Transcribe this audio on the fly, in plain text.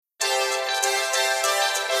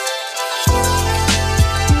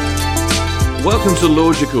Welcome to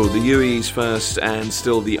Lawgical, the UAE's first and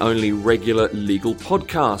still the only regular legal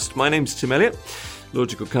podcast. My name's Tim Elliot.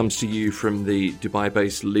 Lawgical comes to you from the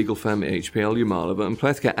Dubai-based legal firm HPL Yamalova and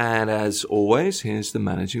Plethka. And as always, here's the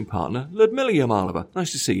managing partner, Ludmila Yamalova.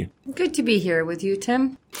 Nice to see you. Good to be here with you,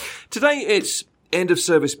 Tim. Today it's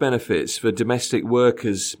end-of-service benefits for domestic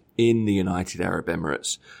workers in the United Arab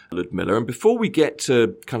Emirates, Ludmila. And before we get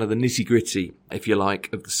to kind of the nitty-gritty, if you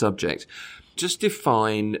like, of the subject, just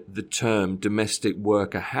define the term domestic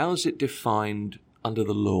worker. How is it defined under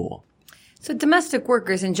the law? So domestic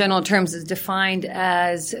workers in general terms is defined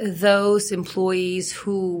as those employees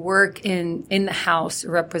who work in the house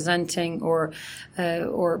representing or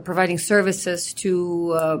providing services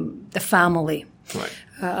to the family. Right.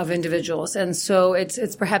 Of individuals. And so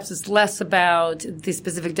it's perhaps less about the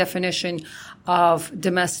specific definition of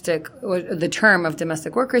domestic or the term of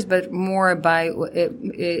domestic workers, but more by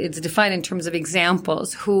it's defined in terms of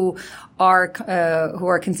examples who are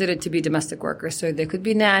considered to be domestic workers. So they could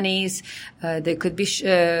be nannies, they could be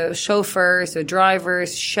chauffeurs or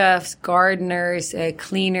drivers, chefs, gardeners,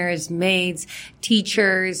 cleaners, maids,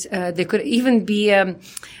 teachers. They could even be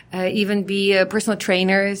personal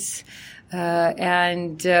trainers.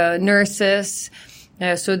 And nurses.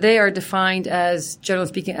 So they are defined as, generally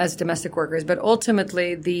speaking, as domestic workers. But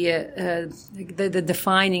ultimately, the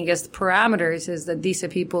defining as parameters is that these are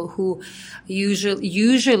people who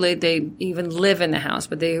usually they even live in the house,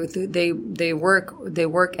 but they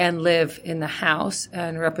work and live in the house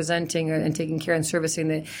and representing and taking care and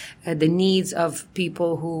servicing the needs of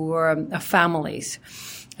people who are families.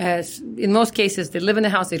 In most cases, they live in the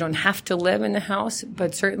house. They don't have to live in the house,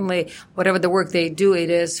 but certainly whatever the work they do, it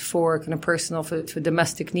is for kind of personal, for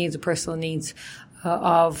domestic needs or personal needs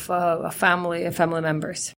of a family and family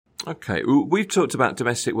members. Okay. We've talked about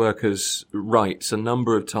domestic workers' rights a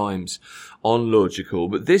number of times on Lawgical,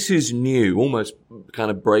 but this is new, almost kind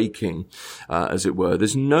of breaking, as it were.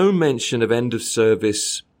 There's no mention of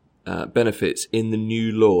end-of-service benefits in the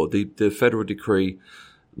new law, the federal decree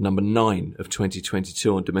number 9 of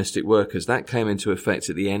 2022 on domestic workers. That came into effect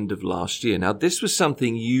at the end of last year. Now, this was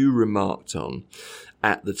something you remarked on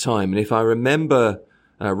at the time. And if I remember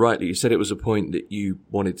rightly, you said it was a point that you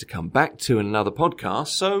wanted to come back to in another podcast.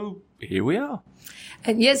 So here we are.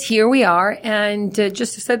 And yes, here we are. And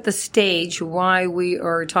just to set the stage why we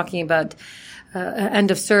are talking about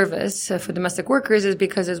end of service for domestic workers is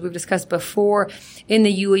because, as we've discussed before, in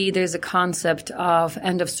the UAE there's a concept of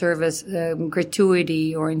end of service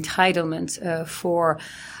gratuity or entitlement for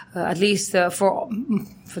at least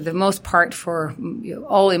for the most part for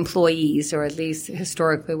all employees, or at least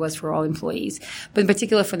historically was for all employees, but in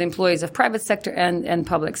particular for the employees of private sector and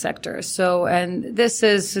public sector. So, and this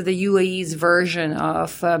is the UAE's version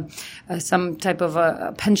of some type of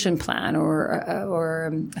a pension plan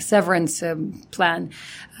or a severance plan,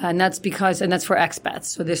 and that's for expats.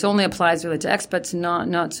 So this only applies really to expats,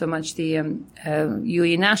 not so much the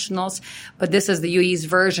UAE nationals, but this is the UAE's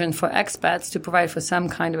version for expats to provide for some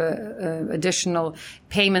kind of additional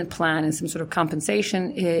payment plan and some sort of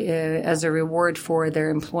compensation as a reward for their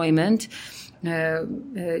employment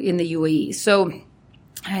in the UAE. So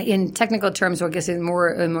in technical terms, or I guess in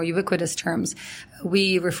more ubiquitous terms,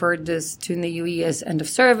 we referred this to in the UAE as end of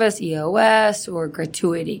service, EOS, or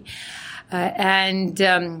gratuity. And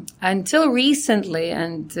until recently,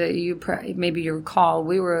 and maybe you recall,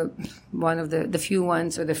 we were one of the few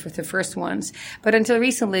ones, or the first ones. But until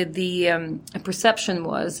recently, the perception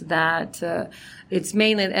was that it's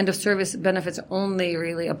mainly end of service benefits only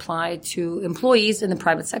really apply to employees in the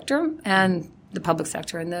private sector and the public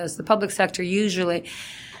sector. And the public sector usually.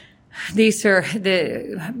 These are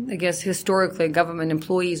I guess, historically government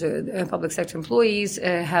employees or public sector employees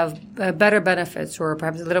have better benefits, or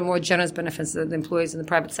perhaps a little more generous benefits than the employees in the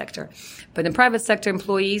private sector. But in private sector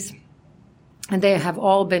employees, and they have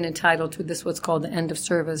all been entitled to this, what's called the end of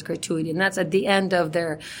service gratuity. And that's at the end of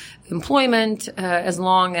their employment, as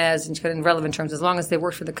long as, in relevant terms, as long as they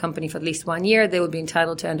worked for the company for at least 1 year, they would be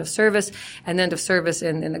entitled to end of service. And end of service,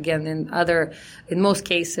 in most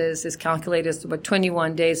cases, is calculated as about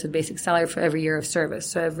 21 days of basic salary for every year of service.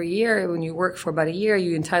 So every year, when you work for about a year,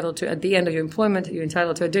 you're entitled to, at the end of your employment, you're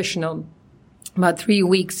entitled to additional about 3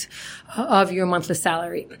 weeks of your monthly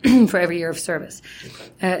salary for every year of service.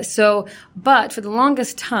 But for the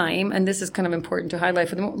longest time, and this is kind of important to highlight,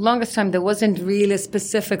 for the longest time, there wasn't really a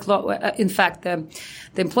specific law. In fact, the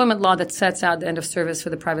employment law that sets out the end of service for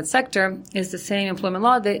the private sector is the same employment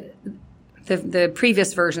law that the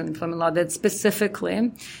previous version of the employment law that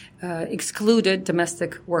specifically excluded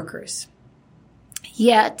domestic workers.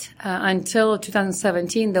 Yet, until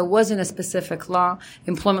 2017, there wasn't a specific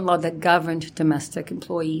employment law that governed domestic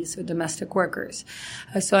employees or domestic workers.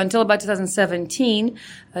 So until about 2017,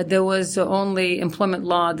 there was only employment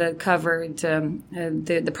law that covered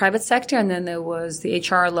the private sector, and then there was the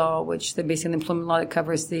HR law, which is basically an employment law that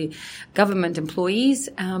covers the government employees.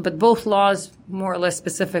 But both laws more or less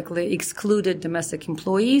specifically excluded domestic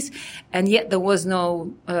employees, and yet there was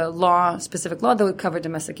no specific law that would cover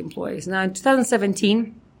domestic employees. Now, in 2017,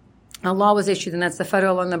 a law was issued, and that's the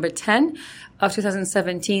Federal Law number 10 of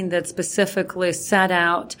 2017 that specifically set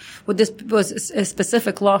out, this was a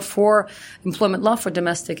specific law for employment law for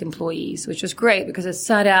domestic employees, which was great because it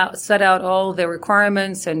set out all the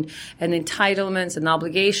requirements and entitlements and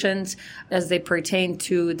obligations as they pertain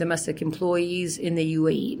to domestic employees in the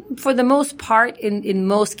UAE. For the most part, in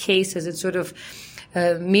most cases, it sort of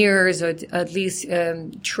mirrors or at least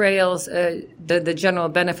trails the general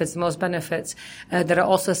benefits, the most benefits that are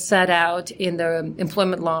also set out in the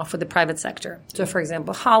employment law for the private sector. So, for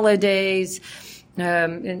example, holidays,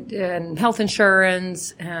 and health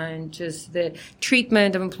insurance, and just the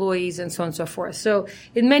treatment of employees, and so on and so forth. So,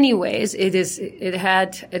 in many ways, it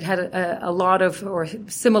had a lot of or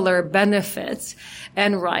similar benefits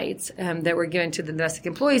and rights that were given to the domestic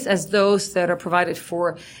employees as those that are provided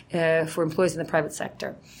for employees in the private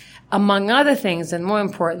sector. Among other things, and more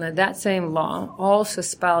importantly, that same law also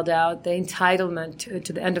spelled out the entitlement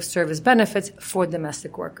to the end of service benefits for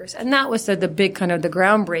domestic workers, and that was the big kind of the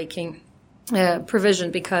groundbreaking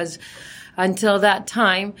provision, because until that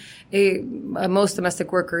time, most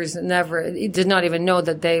domestic workers did not even know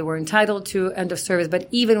that they were entitled to end of service. But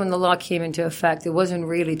even when the law came into effect, it wasn't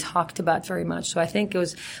really talked about very much. So I think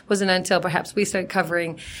it wasn't until perhaps we started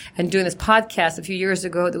covering and doing this podcast a few years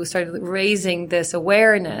ago that we started raising this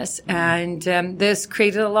awareness. And this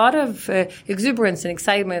created a lot of exuberance and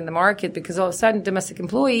excitement in the market, because all of a sudden domestic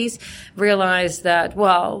employees realized that,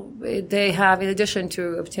 well, they have, in addition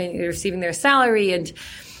to receiving their salary and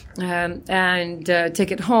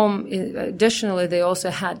take it home, additionally, they also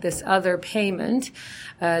had this other payment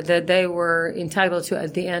that they were entitled to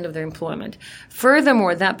at the end of their employment.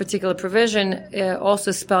 Furthermore, that particular provision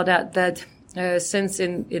also spelled out that since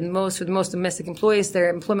with most domestic employees, their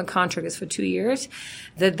employment contract is for 2 years,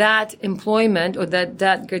 that employment or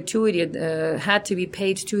that gratuity had to be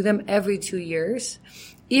paid to them every 2 years,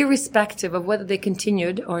 irrespective of whether they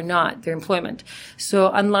continued or not their employment. So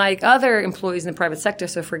unlike other employees in the private sector,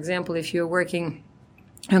 so for example, if you're working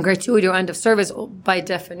on gratuity or end of service, by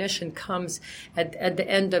definition comes at the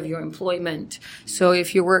end of your employment. So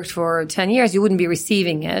if you worked for 10 years, you wouldn't be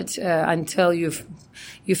receiving it until you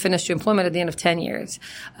finished your employment at the end of 10 years.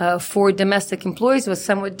 For domestic employees, it was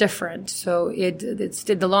somewhat different. So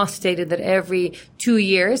the law stated that every 2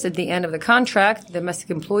 years at the end of the contract, domestic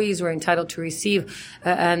employees were entitled to receive,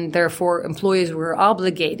 and therefore employees were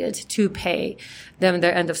obligated to pay them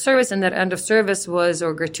their end of service. And that end of service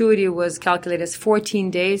or gratuity was calculated as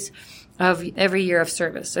 14 days of every year of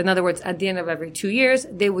service. In other words, at the end of every 2 years,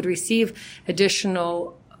 they would receive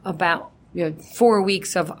additional about 4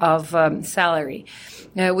 weeks of salary,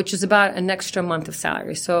 which is about an extra month of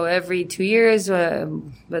salary. So every 2 years,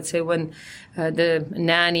 let's say when the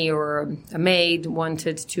nanny or a maid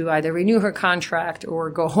wanted to either renew her contract or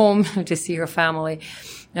go home to see her family,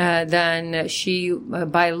 then she,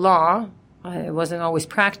 by law, it wasn't always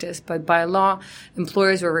practiced, but by law,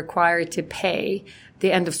 employers were required to pay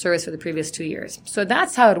the end of service for the previous 2 years. So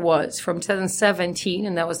that's how it was from 2017,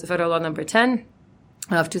 and that was the Federal Law number 10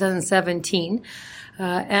 of 2017.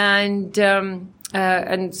 And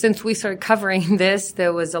since we started covering this,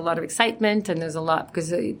 there was a lot of excitement, and there's a lot, because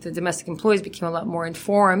the domestic employees became a lot more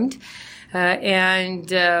informed. We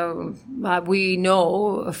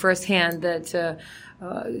know firsthand that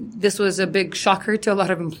this was a big shocker to a lot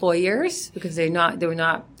of employers, because they were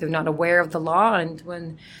not aware of the law, and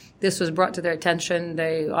when this was brought to their attention,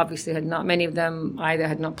 they obviously many of them either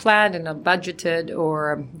had not planned and not budgeted,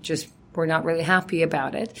 or just were not really happy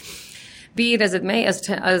about it. Be it as it may,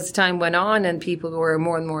 as time went on and people were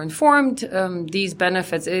more and more informed, these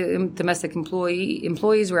benefits, domestic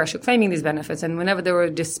employees were actually claiming these benefits. And whenever there were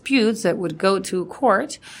disputes that would go to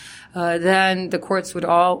court, then the courts would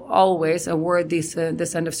always award this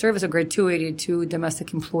end of service or gratuity to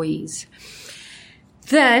domestic employees.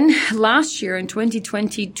 Then last year in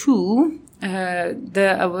 2022,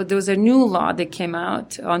 there was a new law that came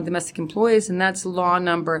out on domestic employees, and that's law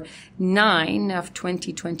number 9 of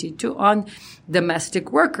 2022 on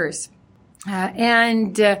domestic workers.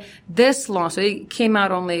 This law, so it came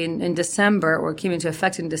out only in December, or came into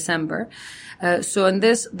effect in December. So in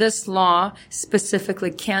this law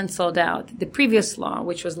specifically canceled out the previous law,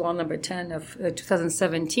 which was law number 10 of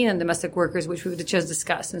 2017 on domestic workers, which we just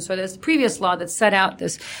discussed. And so there's the previous law that set out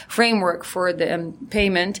this framework for the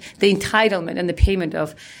payment, the entitlement and the payment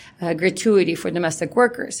of gratuity for domestic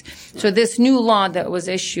workers. So this new law that was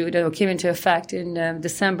issued and came into effect in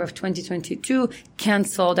December of 2022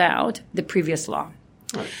 canceled out the previous law.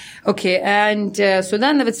 Right. Okay, and so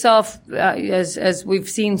then of itself, as we've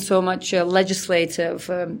seen so much legislative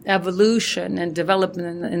evolution and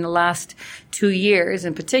development in the last 2 years,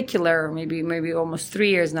 in particular, maybe almost 3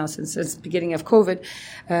 years now since the beginning of COVID,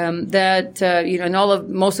 that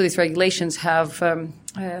and most of these regulations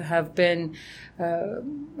have been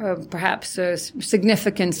perhaps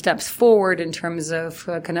significant steps forward in terms of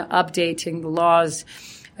kind of updating the laws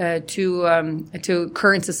to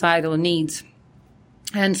current societal needs.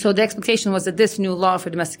 And so the expectation was that this new law for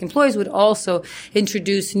domestic employees would also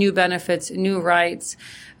introduce new benefits, new rights,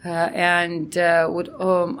 and would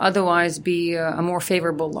otherwise be a more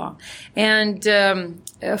favorable law. And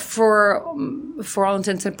for all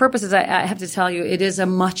intents and purposes, I have to tell you, it is a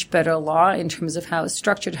much better law in terms of how it's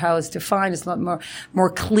structured, how it's defined. It's a lot more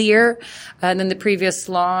clear than the previous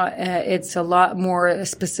law. It's a lot more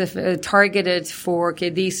specific, targeted for, okay,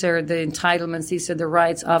 these are the entitlements, these are the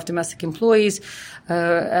rights of domestic employees,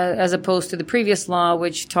 as opposed to the previous law,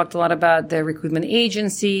 which talked a lot about the recruitment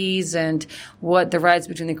agencies and what the rights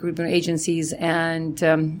between the recruitment agencies and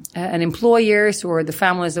employers or the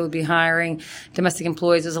families that would be hiring domestic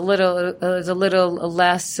employees is a little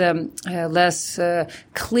less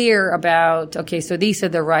clear about, okay, so these are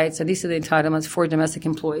the rights and these are the entitlements for domestic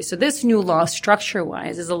employees. So this new law,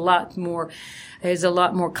 structure-wise, is a lot more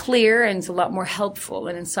clear, and it's a lot more helpful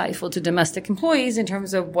and insightful to domestic employees in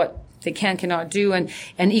terms of what they cannot do, and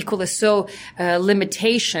equally so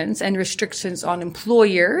limitations and restrictions on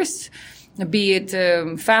employers, be it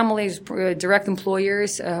families, direct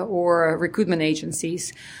employers, or recruitment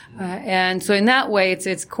agencies. And so in that way,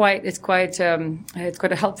 it's quite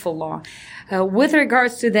a helpful law. With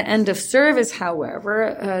regards to the end of service,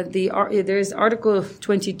 however, there's Article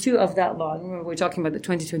 22 of that law. Remember, we're talking about the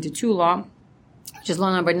 2022 law, which is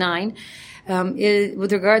law number 9.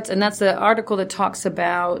 With regards, and that's the article that talks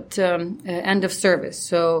about end of service.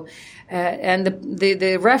 So, and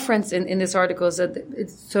the reference in this article is that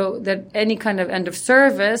it's so that any kind of end of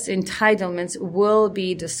service entitlements will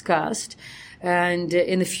be discussed, and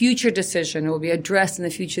in the future decision, it will be addressed in the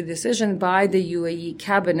future decision by the UAE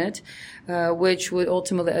cabinet, which would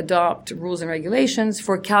ultimately adopt rules and regulations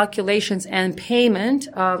for calculations and payment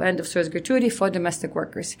of end of service gratuity for domestic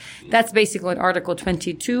workers. That's basically what Article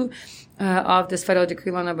 22 of this Federal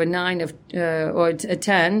Decree Law number 9 of, Federal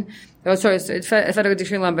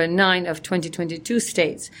Decree Law number 9 of 2022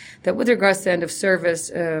 states that with regards to end of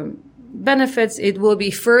service benefits, it will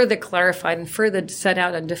be further clarified and further set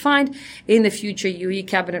out and defined in the future UAE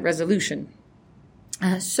cabinet resolution.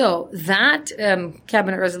 So that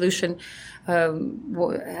cabinet resolution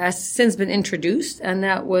has since been introduced, and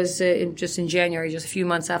that was just in January, just a few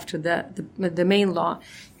months after the main law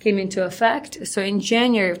came into effect. So in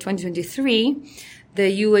January of 2023,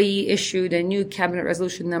 the UAE issued a new cabinet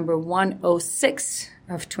resolution number 106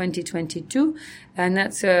 of 2022, and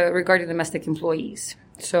that's regarding domestic employees.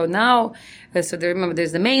 So now, remember,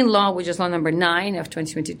 there's the main law, which is law number 9 of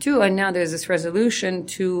 2022, and now there's this resolution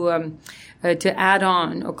to add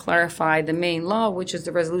on or clarify the main law, which is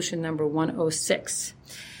the resolution number 106.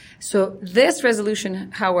 So this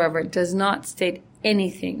resolution, however, does not state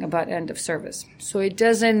anything about end of service. So it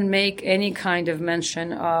doesn't make any kind of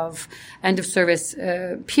mention of end of service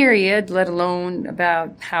period, let alone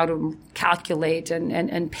about how to calculate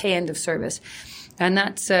and pay end of service. And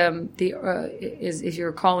that's if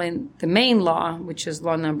you're calling the main law, which is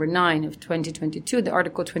law number 9 of 2022, the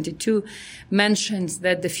Article 22 mentions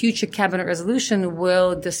that the future cabinet resolution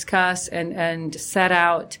will discuss and set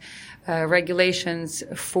out regulations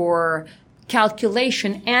for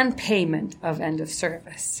calculation and payment of end of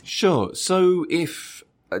service. Sure. So if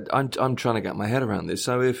I'm trying to get my head around this,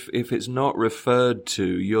 so if it's not referred to,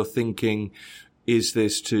 you're thinking, is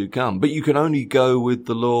this to come? But you can only go with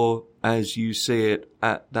the law as you see it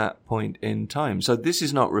at that point in time. So this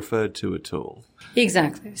is not referred to at all.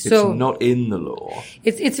 Exactly. So it's not in the law.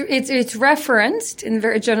 It's referenced in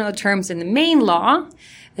very general terms in the main law,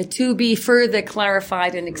 to be further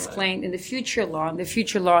clarified and explained in the future law. The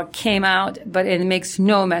future law came out, but it makes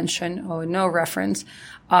no mention or no reference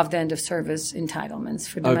of the end of service entitlements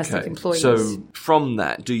for domestic employees. So from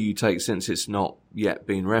that, do you take, since it's not yet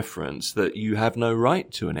been referenced, that you have no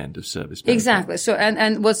right to an end of service benefit? Exactly. So,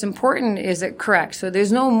 and what's important is that correct. So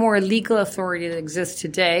there's no more legal authority that exists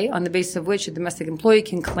today on the basis of which a domestic employee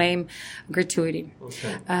can claim gratuity.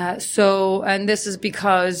 Okay. And this is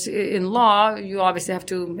because in law, you obviously have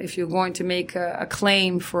to, if you're going to make a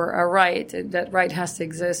claim for a right, that right has to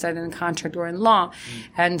exist either in contract or in law.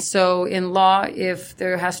 And so in law, if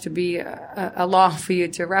there has to be a law for you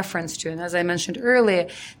to reference to, and as I mentioned earlier,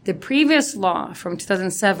 the previous law from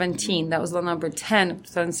 2017, that was law number 10 of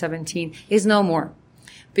 2017, is no more.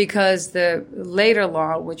 Because the later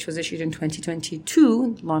law, which was issued in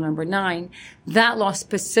 2022, law number 9, that law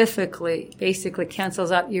specifically basically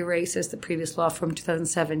cancels out, erases the previous law from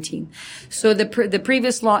 2017. So the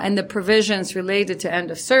previous law and the provisions related to end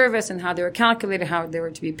of service and how they were calculated, how they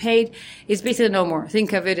were to be paid, is basically no more.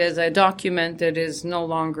 Think of it as a document that is no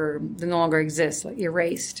longer exists, like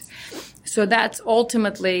erased. So that's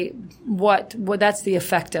ultimately that's the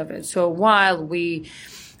effect of it. So while we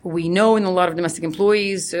know, and a lot of domestic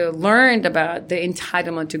employees learned about the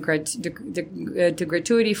entitlement to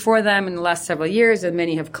gratuity for them in the last several years, and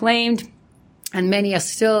many have claimed, and many are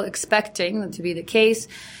still expecting that to be the case.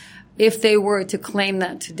 If they were to claim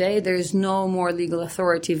that today, there is no more legal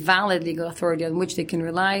authority, valid legal authority on which they can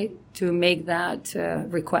rely to make that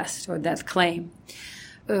request or that claim.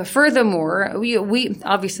 Furthermore, we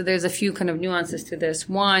obviously there's a few kind of nuances to this.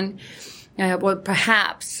 One,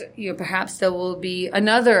 perhaps there will be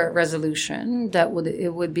another resolution that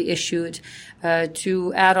would be issued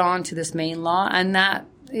to add on to this main law, and that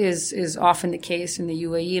is often the case in the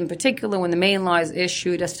UAE in particular. When the main law is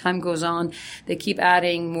issued, as time goes on, they keep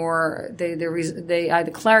adding more. They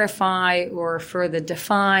either clarify or further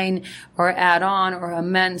define or add on or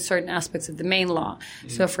amend certain aspects of the main law. Mm-hmm.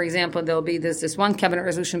 So, for example, there's this one cabinet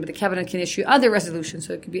resolution, but the cabinet can issue other resolutions.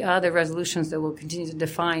 So it could be other resolutions that will continue to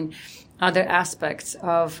define other aspects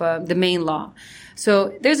of the main law.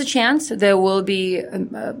 So there's a chance there will be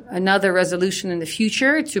another resolution in the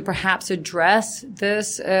future to perhaps address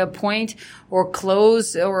this point or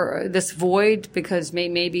close or this void, because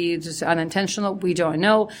maybe it's just unintentional. We don't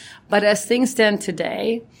know. But as things stand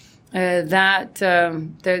today, the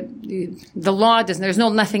law doesn't. There's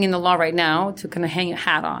nothing in the law right now to kind of hang a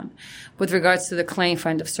hat on with regards to the claim for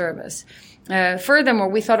end of service. Furthermore,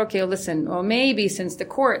 we thought, okay, listen, well, maybe since the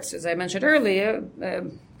courts, as I mentioned earlier,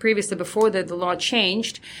 previously before the law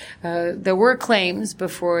changed, there were claims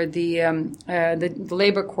before the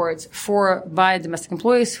labor courts by domestic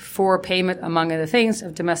employees for payment, among other things,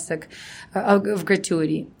 of of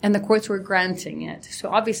gratuity, and the courts were granting it. So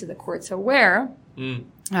obviously the courts are aware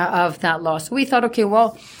of that law. So we thought, okay,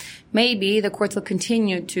 well, maybe the courts will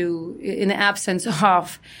continue to, in the absence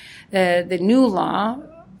of the new law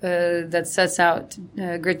that sets out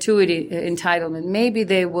gratuity entitlement, maybe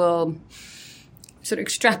they will sort of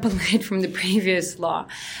extrapolate from the previous law.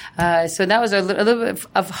 So that was a little bit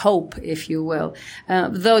of hope, if you will.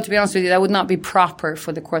 Though, to be honest with you, that would not be proper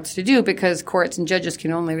for the courts to do, because courts and judges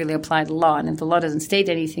can only really apply the law. And if the law doesn't state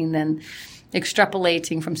anything, then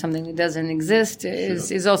extrapolating from something that doesn't exist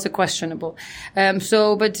is also questionable.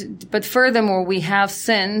 But furthermore, we have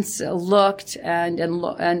since looked and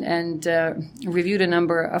reviewed a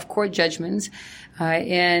number of court judgments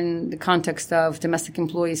in the context of domestic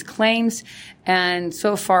employees' claims, and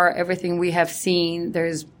so far everything we have seen,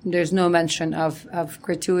 there's no mention of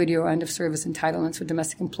gratuity or end of service entitlements for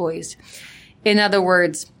domestic employees. In other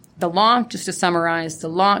words, the law, just to summarize, the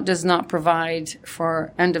law does not provide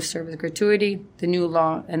for end of service gratuity. The new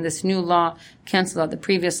law, and this new law canceled out the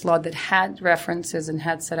previous law that had references and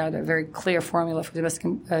had set out a very clear formula for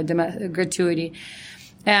domestic gratuity.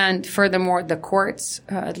 And furthermore, the courts,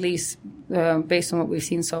 at least based on what we've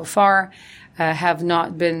seen so far, have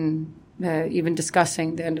not been even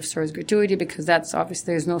discussing the end of service gratuity, because that's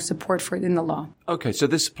obviously there's no support for it in the law. Okay, so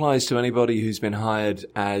this applies to anybody who's been hired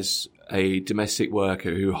as a domestic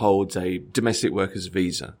worker who holds a domestic worker's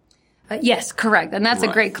visa. Yes, correct. And that's a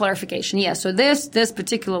great clarification. Yes. So this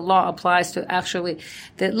particular law applies to actually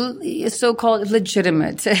the so-called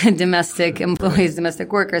legitimate domestic employees,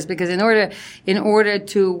 domestic workers, because in order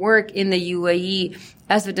to work in the UAE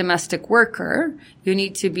as a domestic worker, you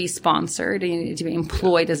need to be sponsored and you need to be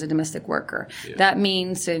employed as a domestic worker. Yeah. That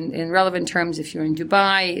means in relevant terms, if you're in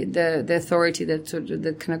Dubai, the authority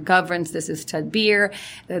that kind of governs this is Tadbir.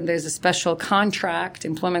 There's a special contract,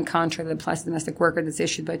 employment contract that applies to domestic worker that's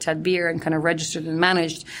issued by Tadbir and kind of registered and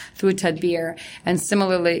managed through Tadbir. And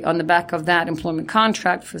similarly, on the back of that employment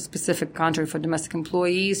contract, for a specific contract for domestic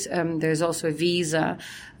employees, there's also a visa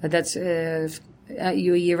that's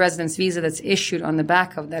UAE residence visa that's issued on the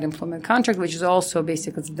back of that employment contract, which is also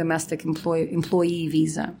basically a domestic employee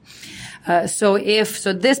visa. So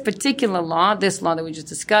this particular law, this law that we just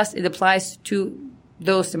discussed, it applies to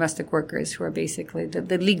those domestic workers who are basically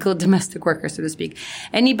the legal domestic workers, so to speak.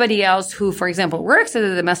 Anybody else who, for example, works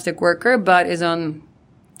as a domestic worker but is on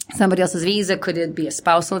somebody else's visa, could it be a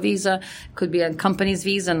spousal visa, could be a company's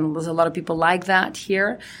visa, and there's a lot of people like that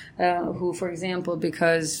here, who, for example,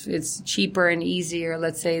 because it's cheaper and easier,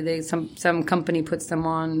 let's say some company puts them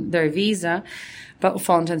on their visa, but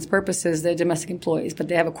for all intents and purposes, they're domestic employees, but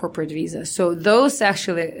they have a corporate visa. So those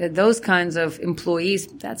kinds of employees,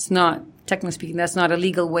 that's not, technically speaking, that's not a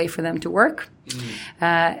legal way for them to work.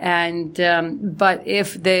 But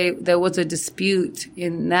if there was a dispute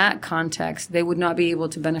in that context, they would not be able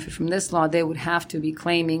to benefit from this law. They would have to be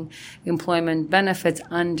claiming employment benefits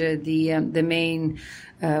under the main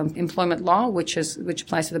employment law, which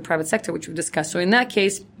applies to the private sector, which we've discussed. So in that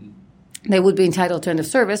case, they would be entitled to end of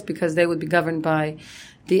service because they would be governed by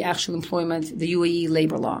the actual employment, the UAE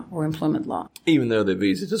labor law or employment law. Even though their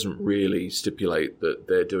visa doesn't really stipulate that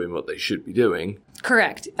they're doing what they should be doing.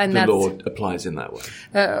 Correct. And the law applies in that way.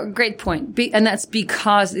 Great point. And that's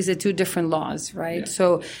because these are two different laws, right? Yeah.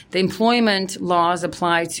 So the employment laws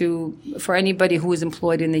apply for anybody who is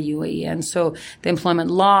employed in the UAE. And so the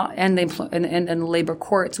employment law and the labor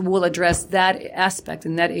courts will address that aspect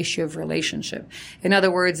and that issue of relationship. In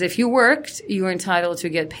other words, if you worked, you're entitled to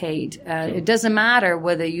get paid. It doesn't matter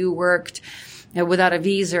whether you worked without a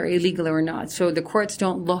visa or illegally or not. So the courts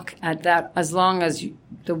don't look at that as long as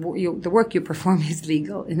the work you perform is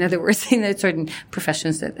legal. In other words, in certain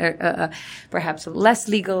professions that are perhaps less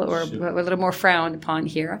legal or a little more frowned upon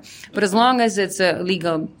here. But as long as it's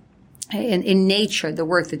legal in nature, the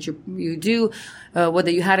work that you do,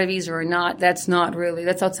 whether you had a visa or not, that's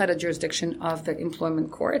outside the jurisdiction of the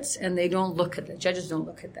employment courts, and they don't look at that. Judges don't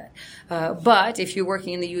look at that. But if you're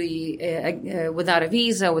working in the UAE without a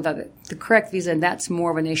visa, without the correct visa, that's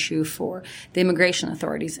more of an issue for the immigration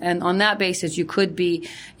authorities. And on that basis, you could be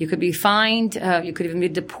fined, you could even be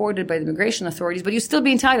deported by the immigration authorities, but you'd still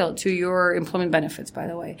be entitled to your employment benefits, by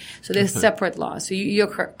the way. So there's separate laws. So you're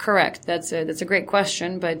correct. That's a great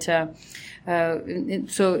question, but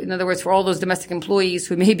so in other words, for all those domestic employees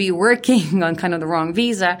who may be working on kind of the wrong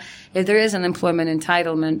visa, if there is an employment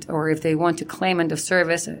entitlement or if they want to claim end of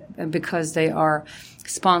service because they are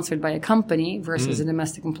sponsored by a company versus a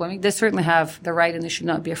domestic employment, they certainly have the right and they should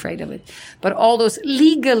not be afraid of it. But all those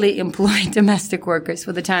legally employed domestic workers,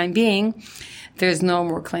 for the time being, there's no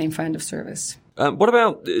more claim for end of service. What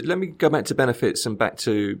about, let me go back to benefits and back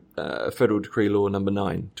to Federal Decree Law number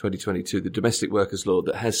 9, 2022, the domestic workers law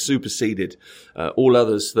that has superseded all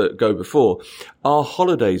others that go before. Are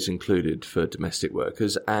holidays included for domestic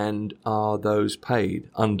workers, and are those paid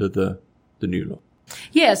under the new law?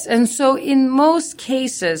 Yes, and so in most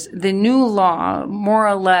cases, the new law more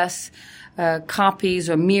or less copies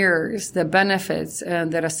or mirrors the benefits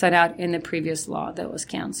that are set out in the previous law that was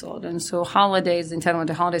canceled. And so holidays, the entitlement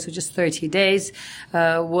to holidays, which is 30 days,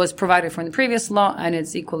 was provided for in the previous law, and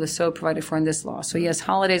it's equally so provided for in this law. So yes,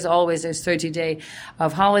 holidays always, there's 30 days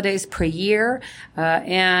of holidays per year,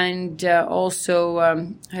 and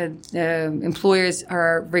also employers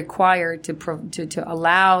are required to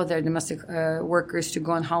allow their domestic workers to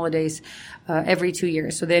go on holidays every 2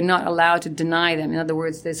 years. So they're not allowed to deny them. In other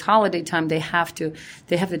words, there's holiday time. They have to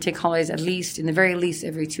take holidays at least, in the very least,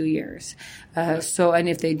 every 2 years. And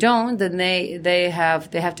if they don't, then they have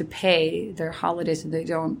to pay their holidays that they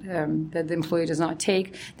don't, that the employer does not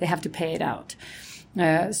take. They have to pay it out.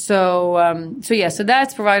 So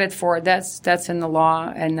that's provided for. That's in the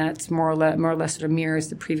law, and that's more or less sort of mirrors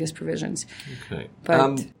the previous provisions. Okay.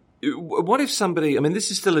 But what if somebody? I mean,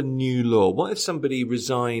 this is still a new law. What if somebody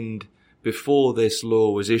resigned before this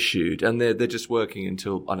law was issued, and they're just working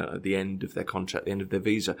until, I don't know, the end of their contract, the end of their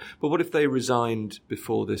visa? But what if they resigned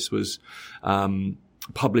before this was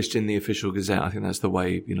published in the official gazette? I think that's the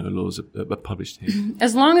way, laws are published here.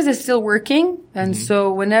 As long as they're still working, and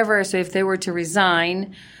so if they were to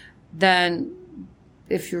resign, then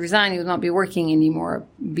if you resign, you will not be working anymore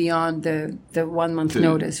beyond the 1 month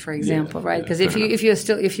notice, for example, right? Because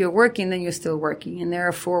if you're working, then you're still working, and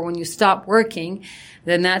therefore, when you stop working,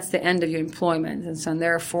 then that's the end of your employment. And so,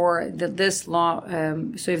 therefore, this law.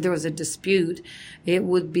 So, if there was a dispute,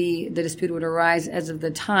 the dispute would arise as of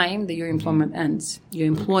the time that your employment ends. Your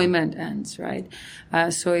employment ends, right?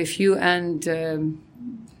 So, if you end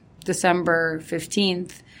December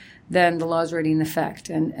 15th. then the law is already in effect,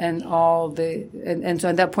 and so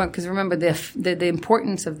at that point, because remember the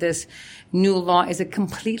importance of this new law is it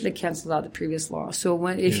completely cancels out the previous law. So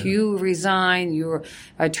if you resign, you're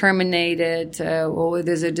terminated, or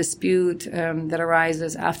there's a dispute that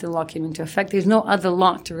arises after the law came into effect, there's no other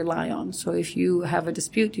law to rely on. So if you have a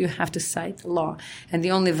dispute, you have to cite the law, and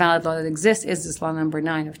the only valid law that exists is this law number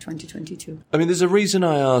 9 of 2022. I mean, there's a reason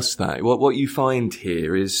I asked that. What you find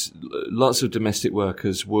here is lots of domestic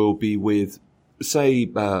workers will be with, say,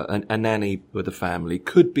 a nanny with a family,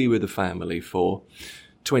 could be with a family for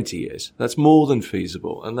 20 years. That's more than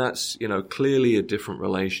feasible. And that's, clearly a different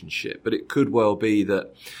relationship. But it could well be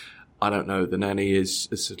that, I don't know, the nanny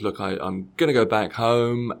says, look, I'm going to go back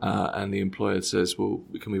home. And the employer says, well,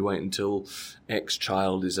 can we wait until X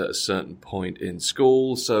child is at a certain point in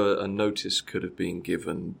school? So a notice could have been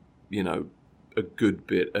given, a good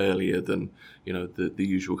bit earlier than, the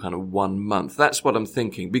usual kind of 1 month. That's what I'm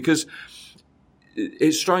thinking, because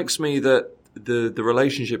it strikes me that the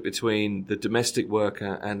relationship between the domestic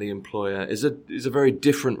worker and the employer is a very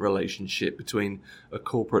different relationship between a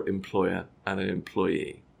corporate employer and an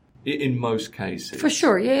employee. In most cases, for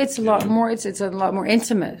sure, it's a lot more. It's a lot more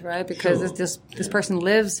intimate, right? Because this person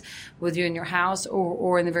lives with you in your house,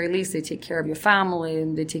 or in the very least, they take care of your family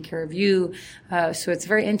and they take care of you. So it's a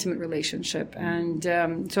very intimate relationship, and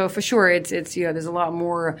so for sure, it's there's a lot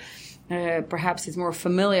more. Perhaps it's more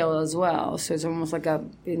familial as well. So it's almost like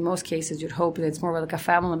in most cases, you'd hope that it's more like a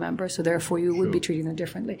family member. So therefore, you would be treating them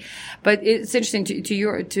differently. But it's interesting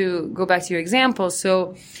to go back to your example.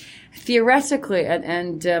 So theoretically,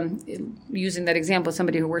 and using that example,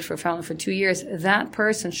 somebody who worked for a family for 2 years, that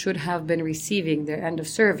person should have been receiving their end of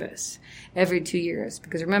service every 2 years.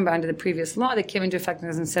 Because remember, under the previous law that came into effect in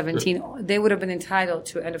 2017, they would have been entitled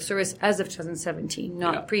to end of service as of 2017,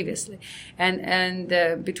 not previously. And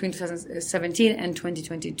between 2017 and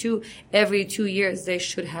 2022, every 2 years, they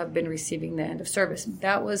should have been receiving the end of service.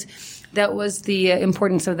 That was the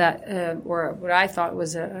importance of that, or what I thought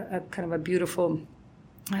was a kind of a beautiful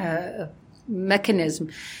mechanism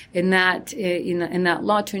in that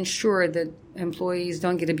law to ensure that employees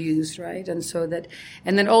don't get abused, right? And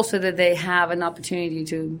then also that they have an opportunity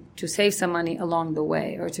to save some money along the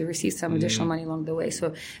way, or to receive some additional money along the way.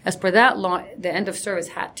 So as per that law, the end of service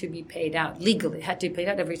had to be paid out legally, had to be paid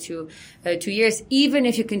out every 2 years, even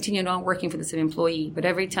if you continued on working for the same employee. But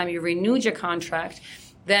every time you renewed your contract,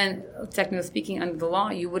 then technically speaking, under the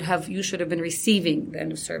law, you should have been receiving the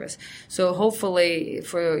end of service. So hopefully,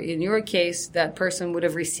 in your case, that person would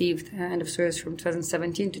have received end of service from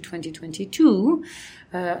 2017 to 2022,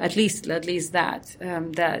 at least that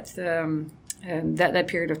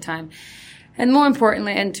period of time. And more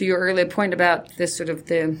importantly, and to your earlier point about this sort of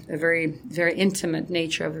the very, very intimate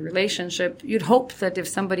nature of the relationship, you'd hope that if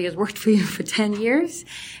somebody has worked for you for 10 years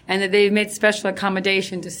and that they've made special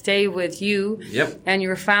accommodation to stay with you and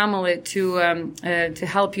your family to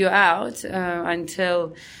help you out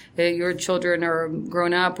until your children are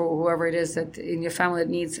grown up, or whoever it is that in your family that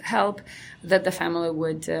needs help, that the family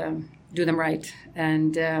would do them right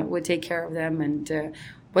and would take care of them, and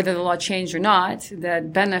whether the law changed or not,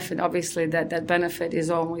 that benefit, obviously, that benefit is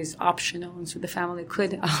always optional. And so the family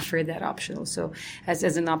could offer that optional, so as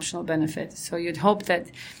an optional benefit. So you'd hope that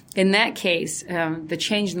in that case, the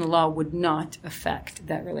change in the law would not affect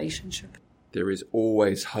that relationship. There is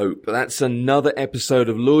always hope. That's another episode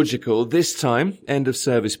of Lawgical, this time end of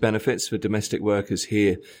service benefits for domestic workers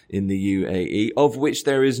here in the UAE, of which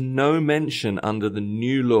there is no mention under the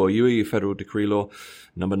new law, UAE Federal Decree Law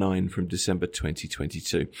number 9 from December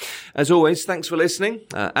 2022. As always, thanks for listening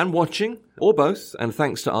and watching, or both, and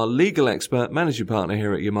thanks to our legal expert, managing partner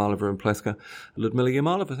here at Yamalova and Plethka, Ludmila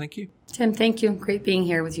Yamalova. Thank you. Tim, thank you. Great being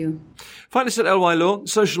here with you. Find us at LY Law,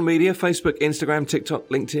 social media, Facebook, Instagram, TikTok,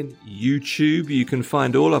 LinkedIn, YouTube. You can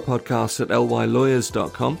find all our podcasts at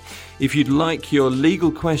lylawyers.com. If you'd like your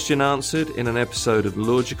legal question answered in an episode of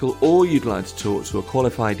Lawgical, or you'd like to talk to a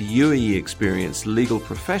qualified UAE experienced legal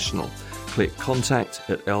professional, click contact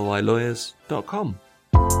at lylawyers.com.